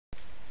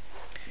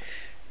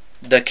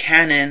The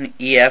Canon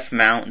EF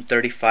mount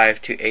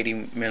 35 to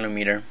 80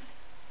 millimeter.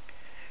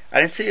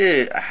 I didn't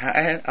see.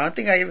 I don't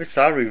think I ever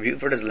saw a review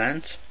for this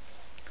lens,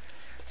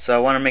 so I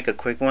want to make a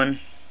quick one.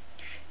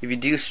 If you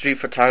do street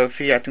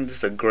photography, I think this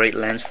is a great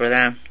lens for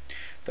that.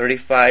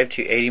 35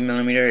 to 80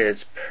 millimeter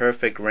is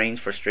perfect range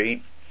for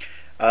street.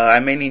 I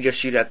mainly just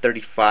shoot at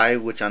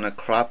 35, which on a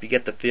crop you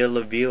get the field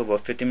of view of a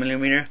 50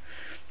 millimeter,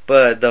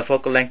 but the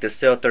focal length is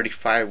still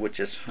 35, which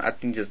is I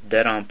think just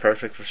dead on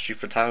perfect for street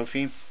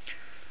photography.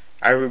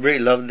 I really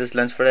love this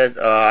lens for this.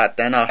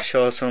 Then I'll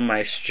show some of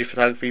my street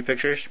photography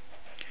pictures.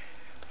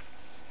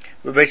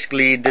 But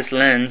basically, this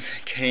lens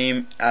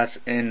came as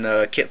in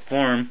kit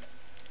form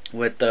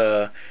with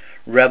the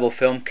Rebel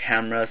film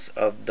cameras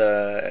of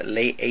the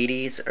late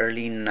 80s,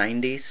 early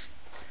 90s.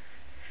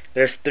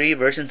 There's 3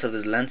 versions of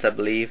this lens, I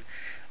believe.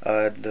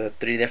 The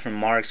 3 different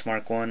marks: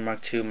 Mark 1,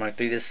 Mark 2, Mark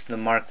 3. This is the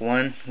Mark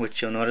 1,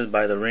 which you'll notice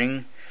by the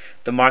ring.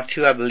 The Mark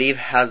 2, I believe,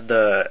 has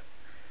the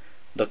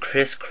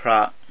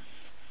crisscross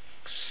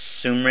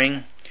zoom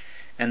ring,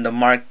 and the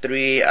Mark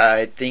 3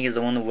 I think is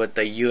the one with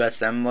the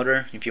USM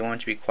motor, if you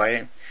want to be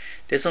quiet.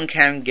 This one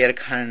can get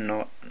kind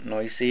of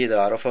noisy, the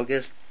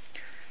autofocus,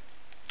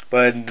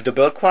 but the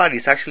build quality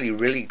is actually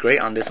really great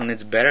on this one.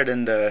 It's better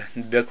than the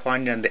build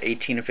quality on the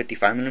 18 and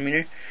 55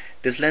 millimeter.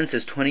 This lens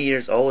is 20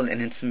 years old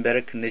and it's in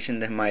better condition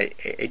than my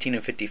 18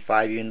 and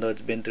 55, even though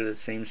it's been through the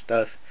same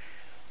stuff.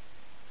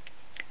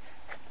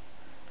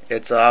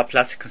 It's all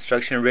plastic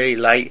construction, really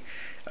light.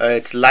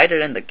 It's lighter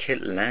than the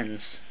kit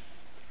lens.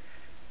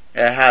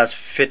 It has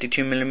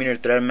 52 millimeter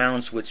thread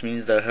mounts, which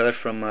means the hood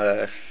from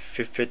a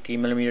 50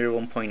 millimeter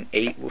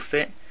 1.8 will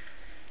fit.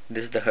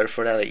 This is the hood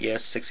for that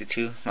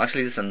ES62.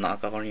 Actually, this is a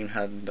knockoff. I don't even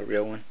have the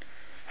real one.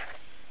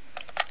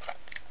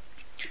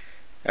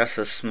 That's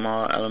a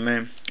small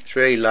element. It's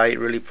really light,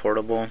 really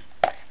portable.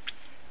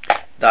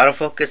 The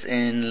autofocus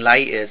in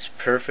light is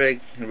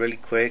perfect, really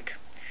quick.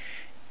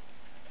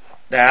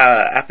 The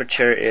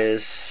aperture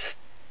is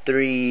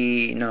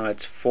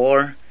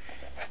 4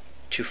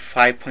 to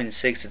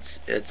 5.6.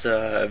 It's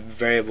a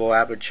variable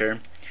aperture.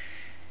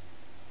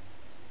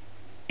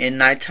 In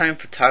nighttime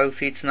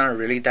photography, it's not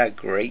really that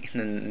great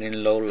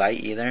in low light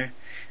either.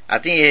 I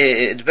think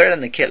it's better than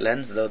the kit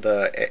lens though.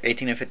 The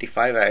 18 and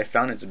 55, I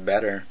found it's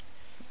better.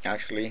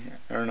 Actually,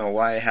 I don't know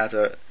why it has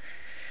a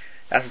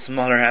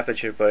smaller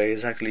aperture, but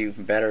it's actually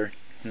better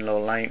in low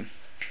light.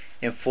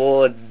 In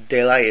full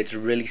daylight, it's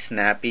really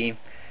snappy.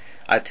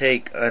 I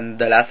take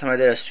the last time I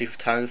did a street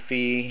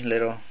photography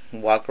little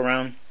walk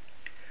around,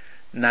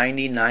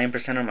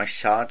 99% of my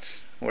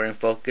shots were in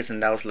focus,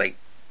 and that was like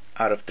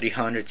out of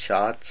 300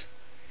 shots.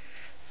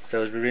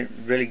 So it's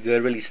really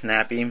good, really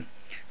snappy.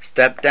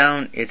 Step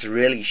down, it's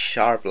really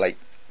sharp, like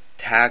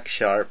tack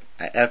sharp.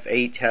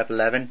 F8 to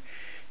F11.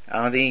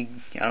 I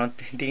don't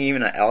think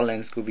even an L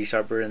lens could be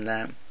sharper than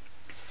that.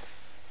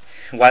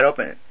 Wide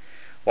open,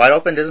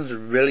 this one's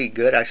really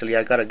good. Actually,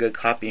 I got a good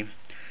copy.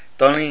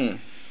 The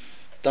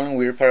only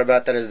weird part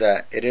about that is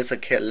that it is a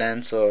kit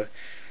lens, so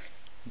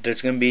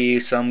there's gonna be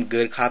some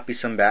good copies,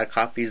 some bad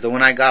copies. The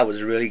one I got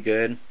was really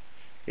good.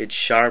 It's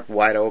sharp,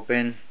 wide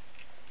open.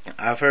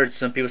 I've heard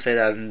some people say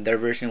that their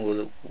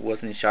version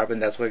wasn't sharp,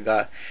 and that's why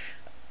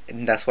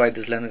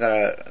this lens got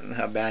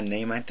a bad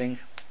name, I think.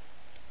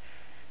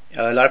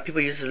 A lot of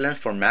people use this lens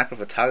for macro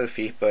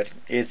photography, but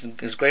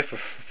it's great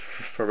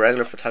for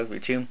regular photography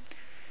too.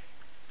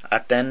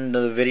 At the end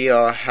of the video,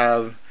 I'll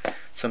have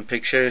some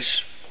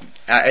pictures.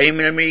 At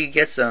 80mm, you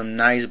get some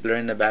nice blur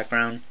in the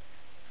background.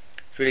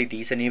 It's really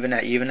decent. Even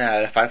at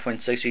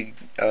 5.6,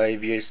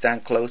 if you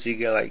stand close, you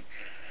get like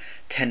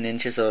 10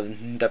 inches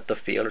of depth of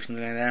field or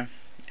something like that.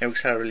 It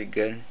works out really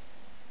good.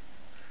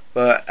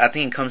 But I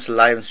think it comes to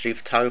life in street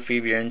photography.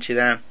 If you're into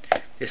that,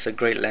 it's a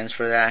great lens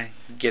for that.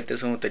 Get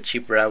this one with a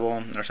cheap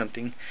Rebel or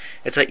something.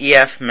 It's an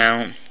EF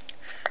mount,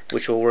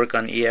 which will work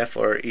on EF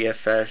or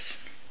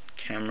EFS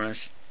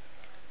cameras.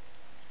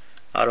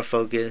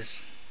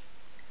 Autofocus.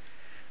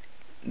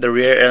 The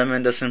rear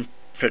element doesn't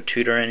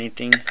protrude or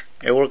anything.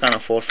 It works on a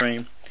full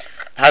frame.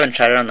 I haven't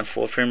tried it on the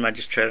full frame. I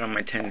just tried it on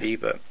my 10D,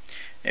 but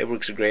it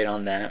works great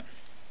on that.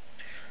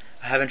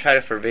 I haven't tried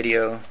it for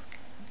video.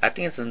 I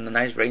think it's in a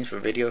nice range for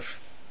video.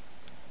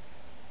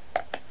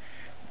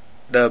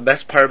 The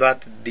best part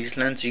about these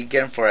lenses, you can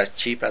get them for as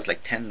cheap as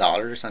like $10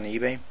 on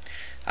eBay.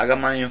 I got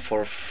mine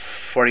for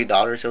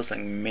 $40. It was like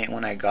mint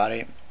when I got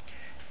it.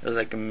 It was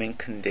like a mint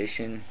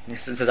condition.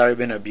 This has already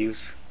been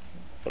abused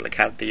for like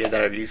half the year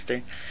that I've used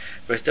it,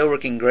 but it's still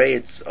working great.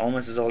 It's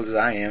almost as old as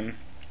I am.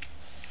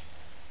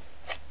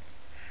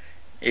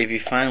 If you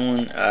find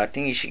one, I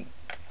think you should.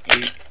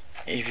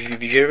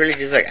 If you're really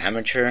just like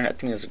amateur, I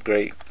think it's a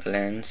great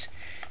lens.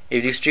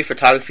 If you do street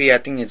photography, I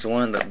think it's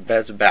one of the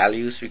best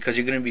values, because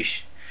you're gonna be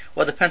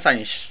well, it depends on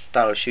your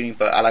style of shooting,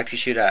 but I like to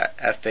shoot at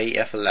f8,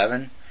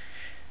 f11,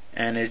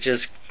 and it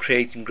just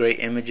creates great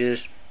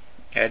images,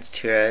 edge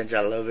to edge. I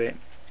love it.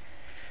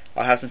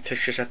 I'll have some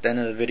pictures at the end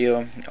of the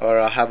video, or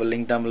I'll have a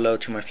link down below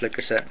to my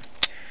Flickr set.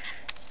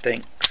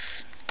 Thanks.